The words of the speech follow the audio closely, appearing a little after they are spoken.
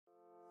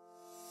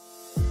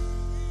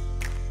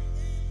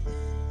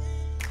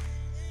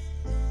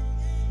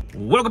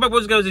Welcome back,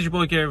 boys and girls. It's your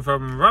boy Kieran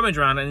from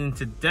RummageAround, and in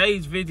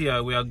today's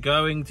video we are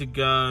going to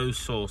go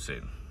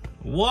sourcing.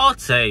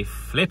 What a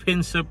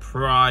flipping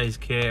surprise,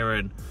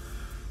 Kieran.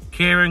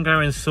 Kieran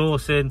going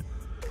sourcing.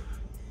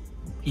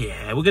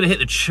 Yeah, we're going to hit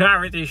the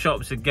charity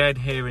shops again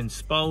here in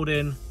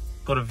Spalding.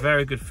 Got a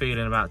very good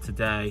feeling about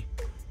today.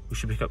 We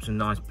should pick up some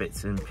nice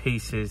bits and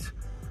pieces.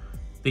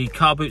 The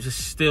Carboots are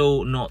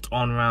still not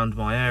on around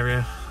my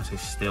area. I say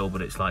still,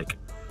 but it's like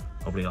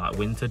probably like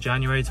winter,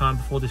 January time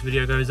before this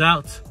video goes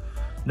out.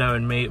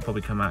 Knowing me, it'll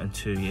probably come out in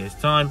 2 years'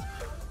 time.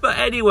 But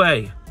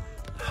anyway,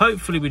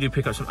 hopefully we do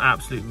pick up some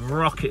absolute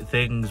rocket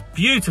things,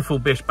 beautiful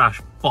bish bash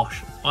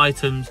bosh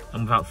items.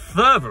 And without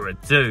further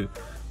ado,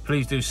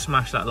 please do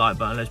smash that like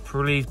button. Let's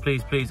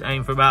please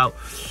aim for about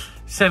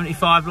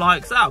 75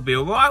 likes. That'll be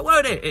all right,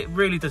 won't it? It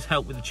really does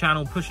help with the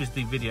channel, pushes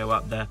the video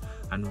up there,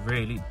 and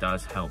really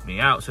does help me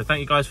out. So thank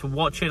you guys for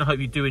watching. I hope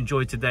you do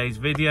enjoy today's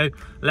video.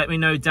 Let me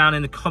know down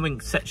in the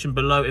comment section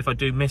below if I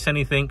do miss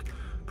anything.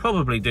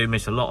 Probably do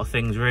miss a lot of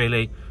things,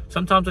 really.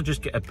 Sometimes I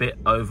just get a bit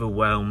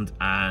overwhelmed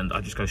and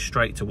I just go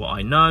straight to what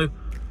I know.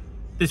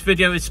 This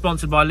video is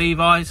sponsored by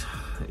Levi's.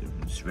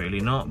 It's really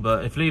not,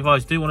 but if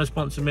Levi's do want to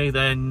sponsor me,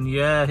 then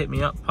yeah, hit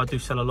me up. I do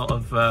sell a lot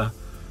of well,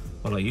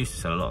 I used to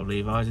sell a lot of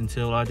Levi's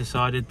until I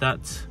decided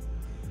that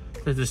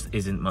there just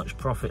isn't much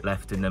profit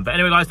left in them. But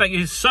anyway, guys, thank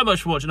you so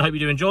much for watching. I hope you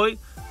do enjoy,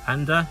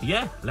 and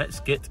yeah, let's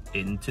get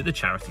into the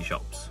charity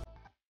shops.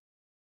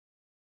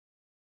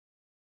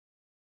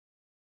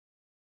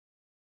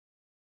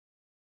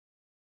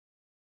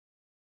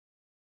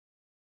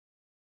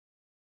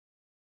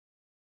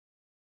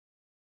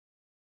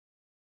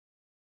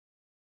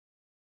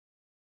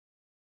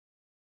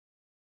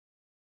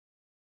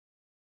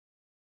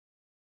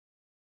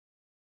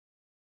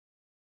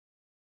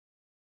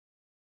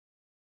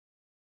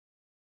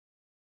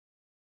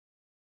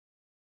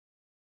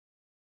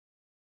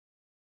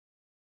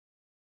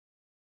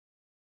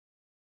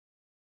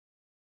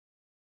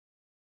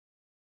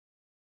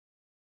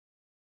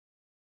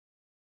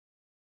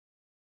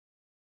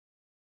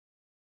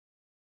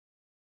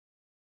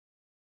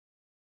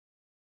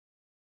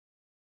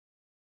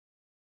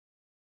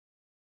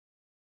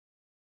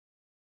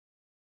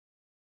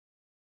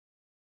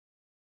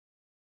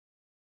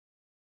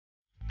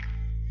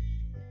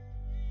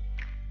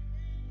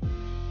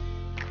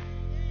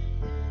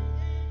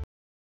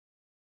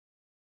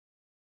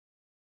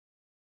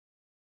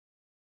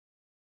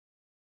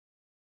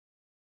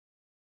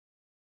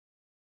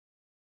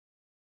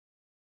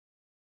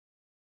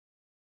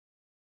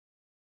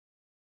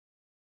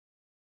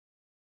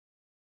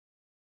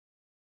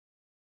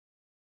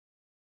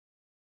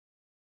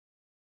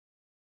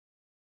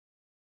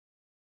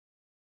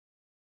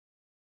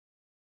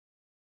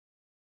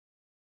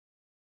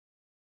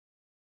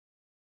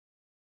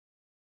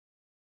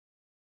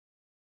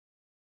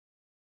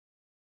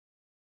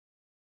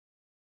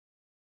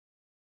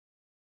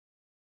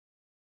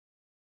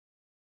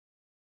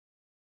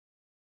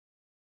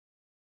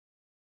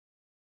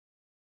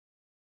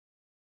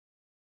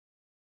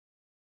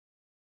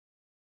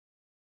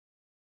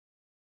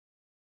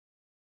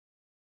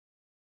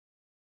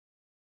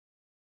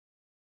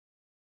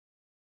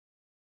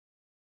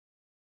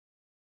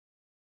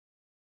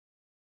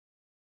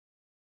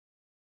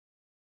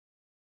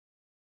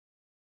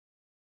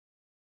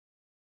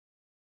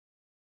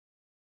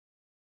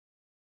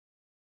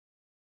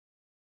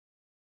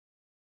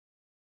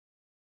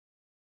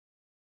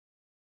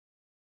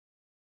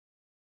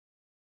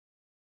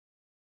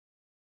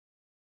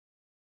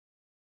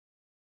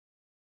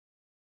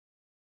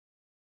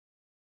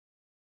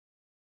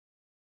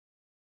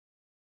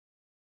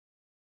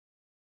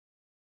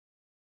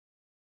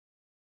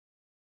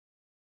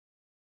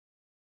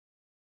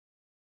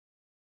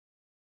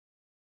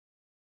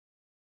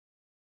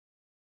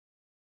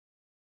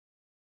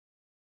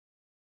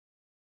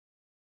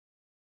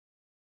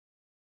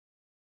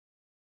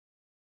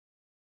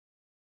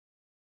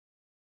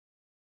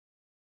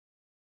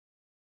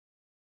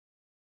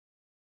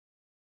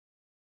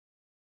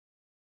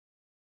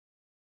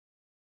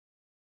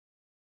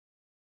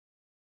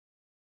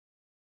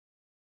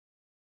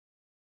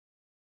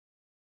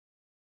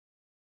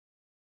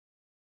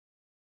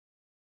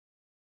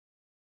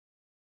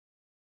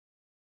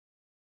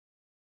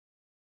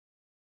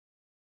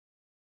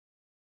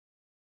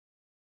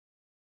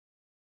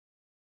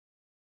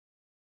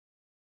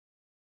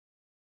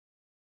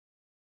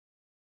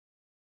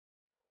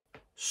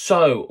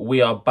 So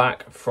we are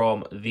back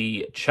from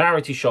the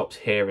charity shops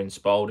here in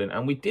Spalding,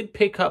 and we did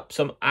pick up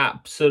some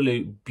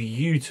absolute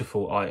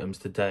beautiful items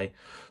today.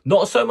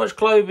 Not so much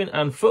clothing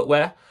and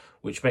footwear,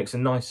 which makes a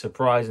nice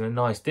surprise and a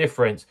nice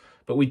difference,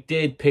 but we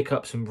did pick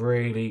up some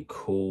really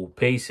cool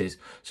pieces.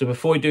 So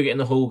before we do get in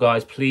the haul,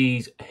 guys,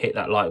 please hit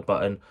that like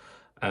button.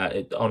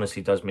 It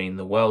honestly does mean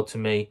the world to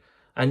me.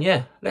 And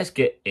yeah, let's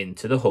get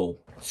into the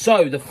haul.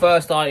 So the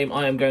first item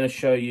I am going to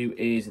show you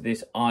is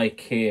this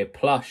IKEA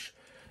plush.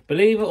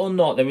 Believe it or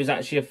not, there is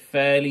actually a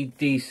fairly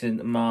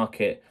decent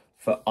market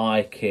for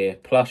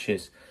IKEA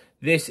plushes.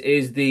 This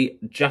is the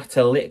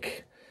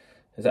ZLWWWIZFZ.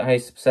 Is that how you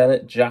spell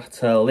it?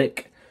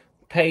 ZLWWWIZFZ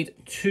paid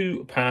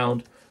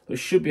 £2, but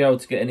should be able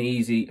to get an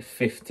easy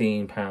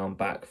 £15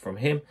 back from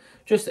him.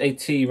 Just a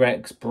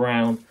T-Rex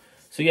brown.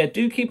 So yeah,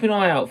 do keep an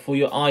eye out for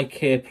your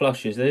IKEA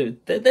plushes.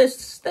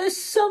 There's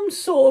some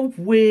sort of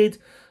weird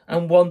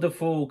and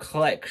wonderful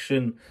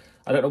collection.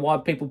 I don't know why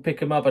people pick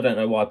them up. I don't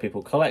know why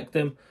people collect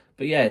them.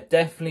 But yeah,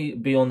 definitely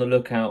be on the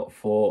lookout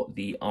for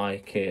the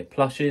IKEA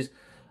plushes.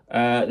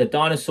 The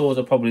dinosaurs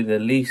are probably the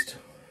least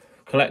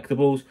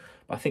collectibles.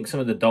 But I think some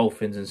of the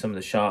dolphins and some of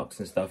the sharks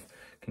and stuff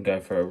can go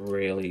for a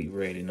really,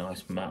 really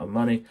nice amount of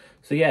money.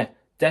 So yeah,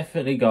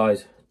 definitely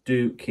guys,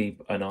 do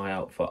keep an eye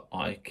out for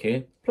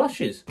IKEA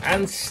plushes.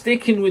 And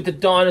sticking with the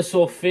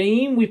dinosaur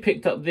theme, we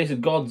picked up this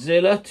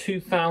Godzilla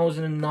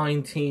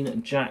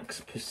 2019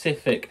 Jakks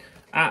Pacific.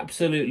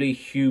 Absolutely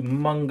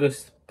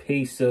humongous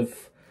piece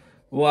of,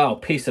 wow,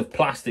 piece of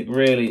plastic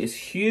really. It's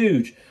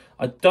huge.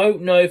 I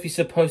don't know if he's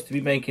supposed to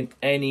be making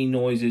any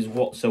noises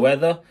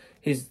whatsoever.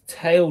 His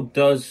tail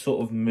does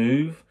sort of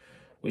move,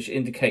 which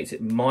indicates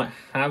it might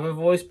have a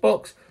voice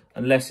box,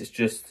 unless it's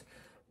just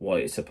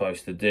what it's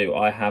supposed to do.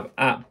 I have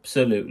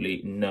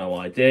absolutely no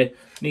idea.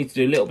 Need to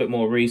do a little bit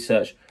more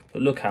research,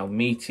 but look how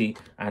meaty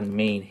and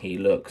mean he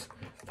looks.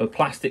 For a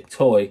plastic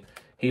toy,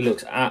 he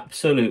looks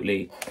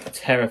absolutely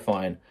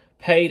terrifying.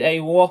 Paid a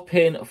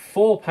whopping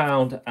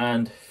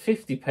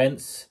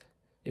 £4.50.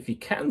 If you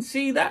can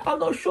see that, I'm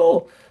not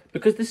sure,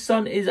 because the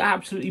sun is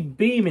absolutely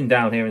beaming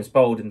down here in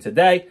Spalding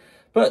today.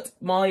 But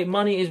my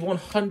money is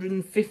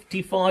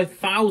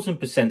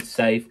 155,000%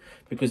 safe,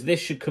 because this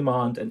should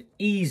command an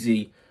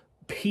easy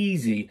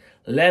peasy,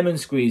 lemon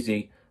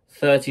squeezy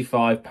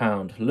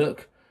 £35.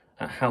 Look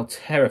at how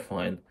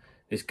terrifying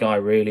this guy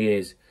really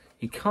is.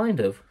 He kind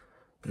of,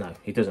 no,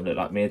 he doesn't look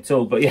like me at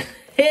all, but yeah,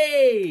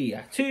 hey,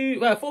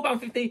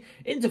 £4.50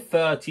 into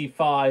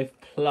 35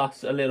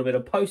 plus a little bit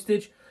of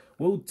postage.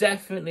 We'll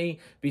definitely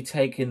be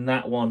taking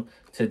that one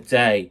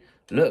today.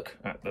 Look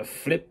at the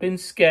flipping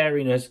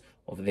scariness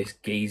of this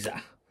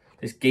geezer.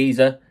 This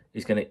geezer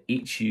is going to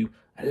eat you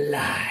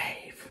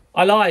alive.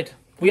 I lied.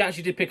 We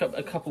actually did pick up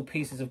a couple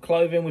pieces of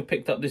clothing. We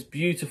picked up this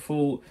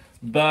beautiful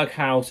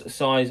Berghaus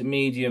size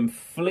medium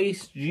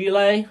fleece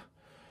gilet.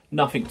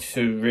 Nothing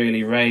to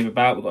really rave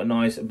about. We've got a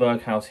nice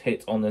Berghaus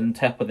hit on the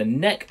top of the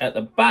neck at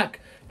the back.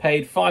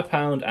 Paid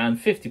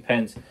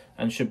 £5.50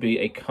 and should be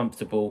a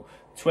comfortable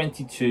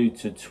 £22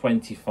 to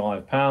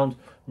 £25.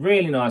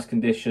 Really nice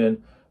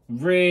condition.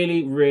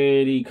 Really,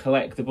 really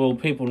collectible.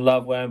 People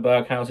love wearing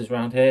Berghauses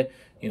around here.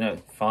 You know,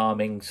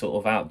 farming, sort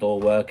of outdoor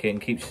working,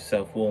 keeps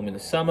yourself warm in the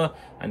summer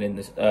and in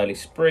this early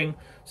spring.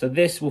 So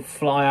this will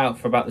fly out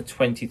for about the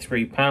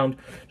 £23.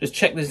 Just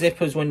check the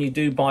zippers when you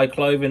do buy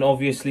clothing,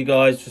 obviously,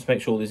 guys. Just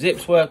make sure the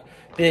zips work.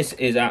 This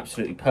is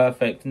absolutely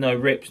perfect. No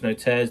rips, no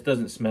tears,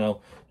 doesn't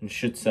smell, and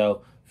should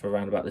sell for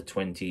around about the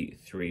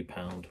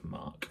 £23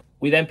 mark.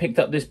 We then picked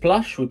up this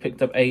plush. We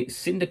picked up a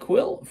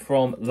Cyndaquil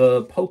from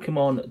the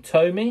Pokemon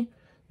Tomy.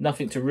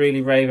 Nothing to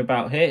really rave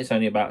about here. It's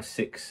only about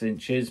 6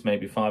 inches,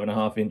 maybe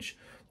 5.5 inch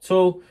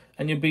tall,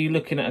 and you'll be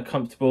looking at a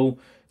comfortable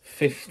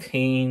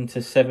 £15 to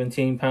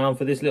 £17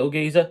 for this little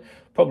geezer.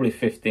 Probably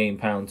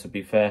 £15 to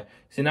be fair.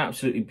 It's in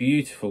absolutely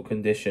beautiful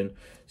condition.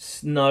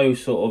 No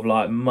sort of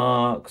like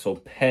marks or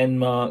pen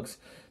marks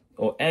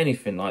or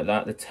anything like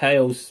that. The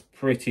tail's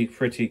pretty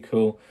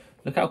cool.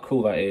 Look how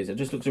cool that is. It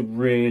just looks a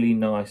really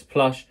nice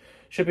plush.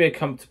 Should be a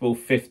comfortable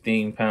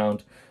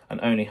 £15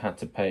 and only had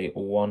to pay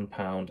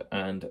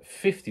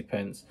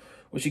 £1.50,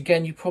 which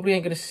again you probably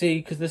ain't going to see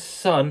because the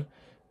sun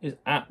is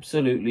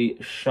absolutely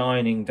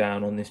shining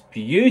down on this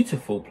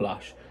beautiful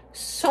plush.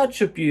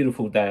 Such a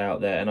beautiful day out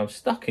there, and I'm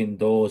stuck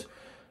indoors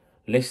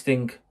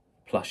listing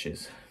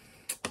plushes.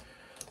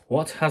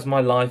 What has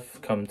my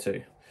life come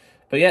to?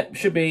 But yeah,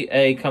 should be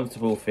a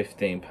comfortable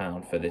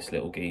 £15 for this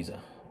little geezer.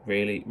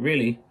 Really,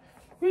 really,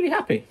 really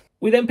happy.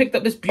 We then picked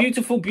up this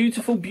beautiful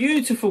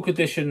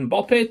condition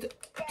Bop It,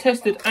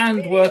 tested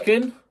and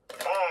working.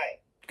 High.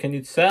 Can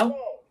you sell?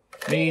 Low.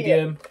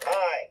 Medium.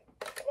 High.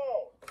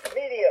 Low.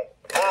 Medium.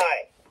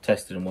 High.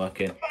 Tested and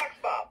working. Box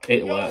bop.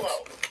 It YOLO. works.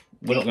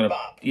 We're not gonna.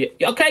 Bop. Yeah.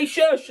 Okay,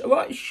 shush. All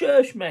right,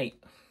 shush, mate.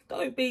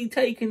 Don't be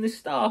taking the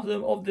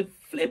stardom of the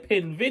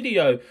flipping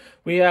video.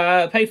 We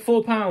paid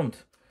 £4.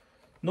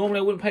 Normally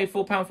I wouldn't pay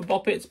 £4 for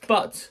Bop Its,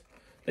 but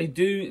they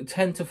do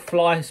tend to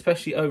fly,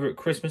 especially over at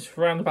Christmas,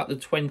 for around about the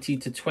 £20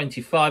 to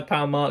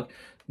 £25 mark.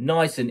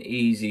 Nice and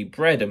easy,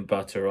 bread and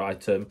butter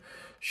item.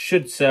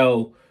 Should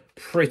sell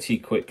pretty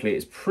quickly.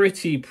 It's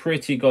pretty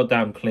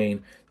goddamn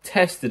clean.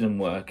 Tested and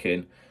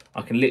working.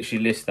 I can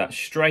literally list that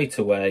straight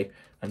away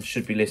and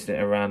should be listing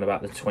it around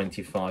about the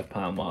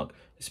 £25 mark.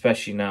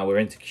 Especially now we're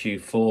into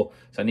Q4.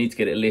 So I need to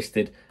get it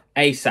listed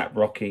ASAP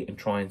Rocky and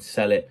try and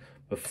sell it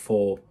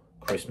before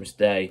Christmas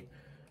Day.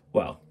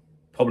 Well,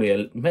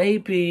 probably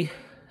maybe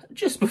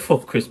just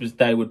before Christmas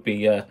Day would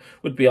be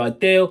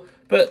ideal,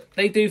 but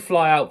they do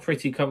fly out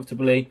pretty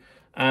comfortably,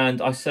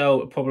 and I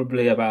sell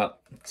probably about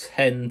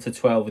 10 to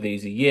 12 of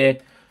these a year.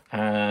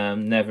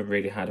 Never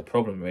really had a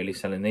problem really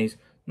selling these.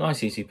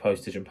 Nice easy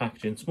postage and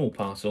packaging, small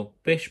parcel,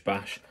 bish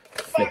bash,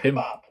 flipping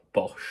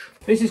Bosh.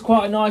 This is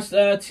quite a nice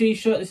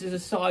t-shirt. This is a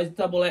size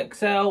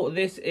XXL.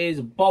 This is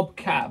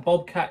Bobcat.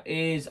 Bobcat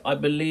is, I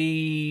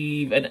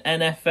believe, an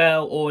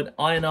NFL or an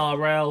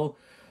NRL,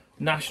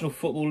 National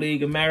Football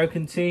League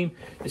American team.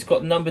 It's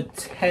got number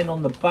 10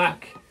 on the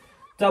back.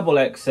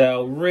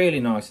 XXL, really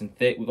nice and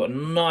thick. We've got a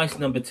nice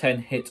number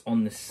 10 hit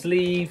on the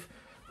sleeve.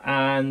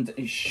 And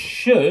it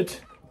should,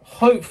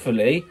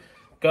 hopefully,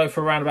 go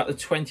for around about the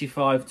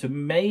 25 to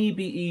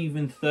maybe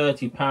even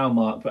 £30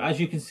 mark. But as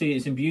you can see,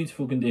 it's in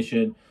beautiful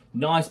condition.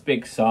 Nice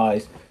big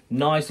size,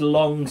 nice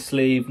long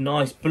sleeve,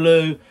 nice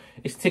blue.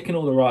 It's ticking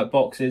all the right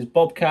boxes.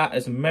 Bobcat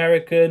is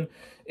American.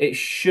 It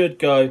should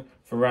go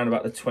for around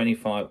about the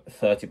 25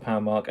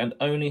 £30 mark, and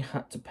only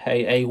had to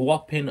pay a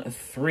whopping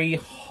 3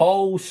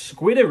 whole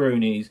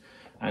squidderoonies,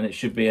 and it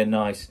should be a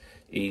nice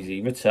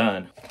easy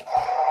return.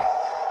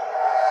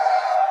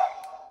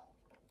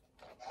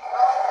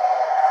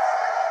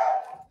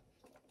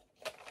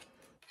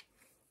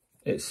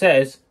 It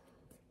says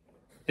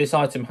this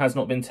item has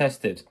not been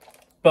tested,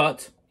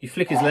 but you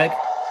flick his leg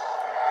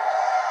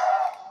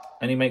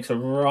and he makes a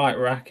right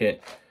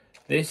racket.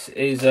 This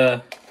is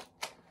a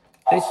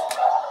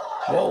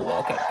whoa,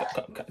 okay,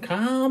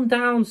 calm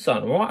down,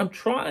 son. All right, I'm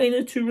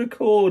trying to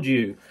record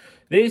you.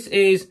 This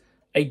is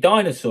a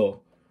dinosaur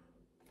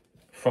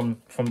from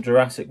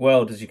Jurassic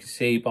World, as you can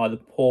see by the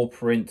paw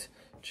print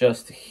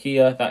just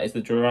here. That is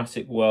the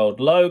Jurassic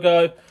World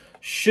logo.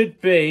 Should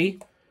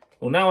be,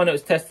 well, now I know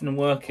it's testing and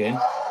working.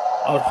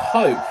 I would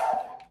hope,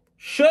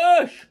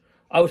 shush!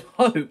 I would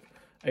hope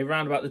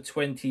around about the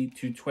 20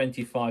 to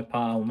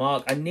 £25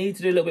 mark. I need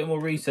to do a little bit more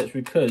research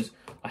because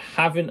I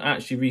haven't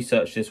actually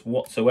researched this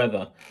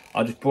whatsoever.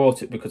 I just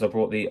brought it because I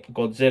brought the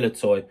Godzilla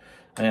toy.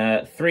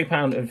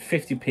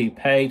 £3.50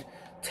 paid,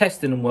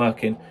 testing and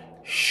working.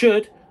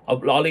 Should,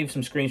 I'll leave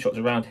some screenshots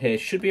around here,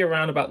 should be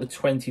around about the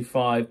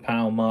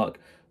 £25 mark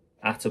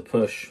at a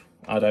push.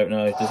 I don't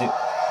know, does it?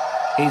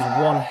 He's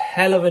one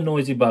hell of a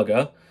noisy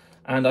bugger,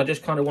 and I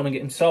just kind of want to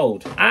get him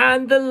sold.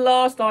 And the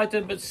last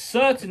item, but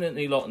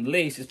certainly not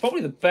least, it's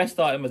probably the best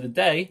item of the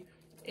day,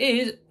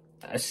 is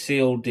a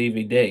sealed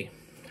DVD.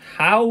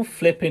 How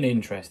flipping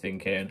interesting,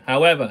 Kieran.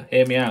 However,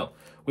 hear me out.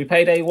 We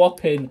paid a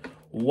whopping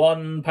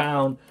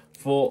 £1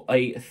 for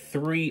a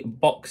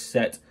 3-box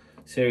set,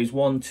 series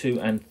 1, 2,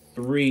 and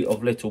 3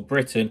 of Little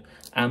Britain.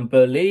 And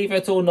believe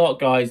it or not,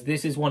 guys,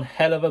 this is one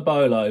hell of a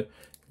bolo.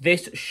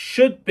 This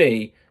should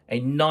be a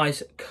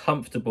nice,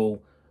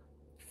 comfortable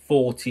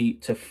 40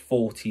 to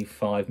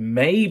 45,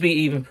 maybe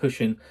even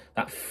pushing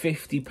that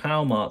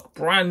 £50 mark.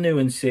 Brand new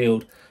and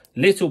sealed,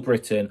 Little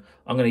Britain.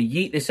 I'm going to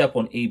yeet this up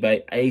on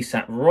eBay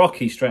ASAP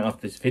Rocky straight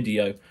after this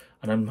video,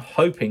 and I'm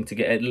hoping to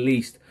get at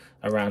least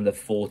around the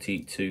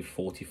 40 to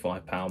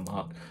 £45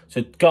 mark.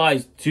 So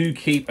guys, do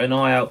keep an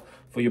eye out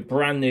for your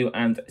brand new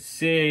and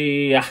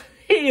sealed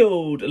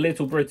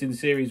Little Britain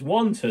series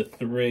 1 to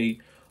 3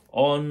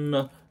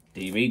 on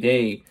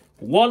DVD.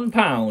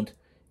 £1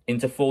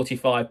 into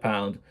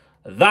 £45.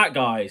 That,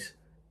 guys,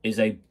 is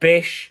a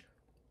bish,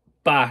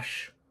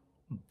 bash,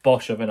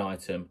 bosh of an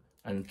item.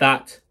 And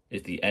that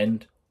is the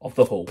end of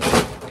the haul.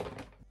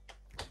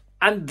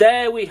 And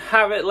there we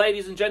have it,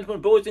 ladies and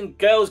gentlemen, boys and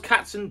girls,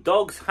 cats and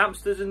dogs,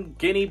 hamsters and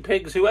guinea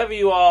pigs, whoever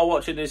you are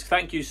watching this,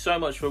 thank you so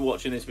much for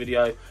watching this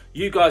video.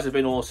 You guys have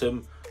been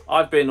awesome.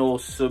 I've been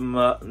awesome.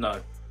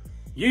 No,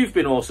 you've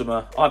been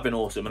awesomer. I've been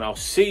awesome. And I'll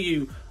see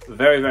you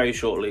very, very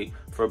shortly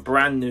for a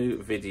brand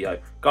new video.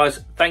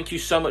 Guys, thank you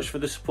so much for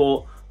the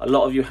support. A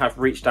lot of you have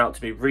reached out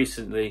to me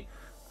recently,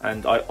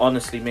 and I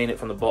honestly mean it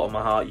from the bottom of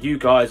my heart. You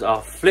guys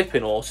are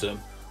flipping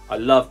awesome. I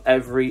love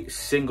every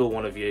single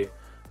one of you,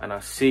 and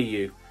I'll see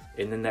you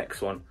in the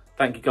next one.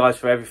 Thank you guys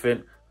for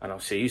everything, and I'll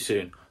see you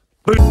soon.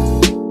 Bye.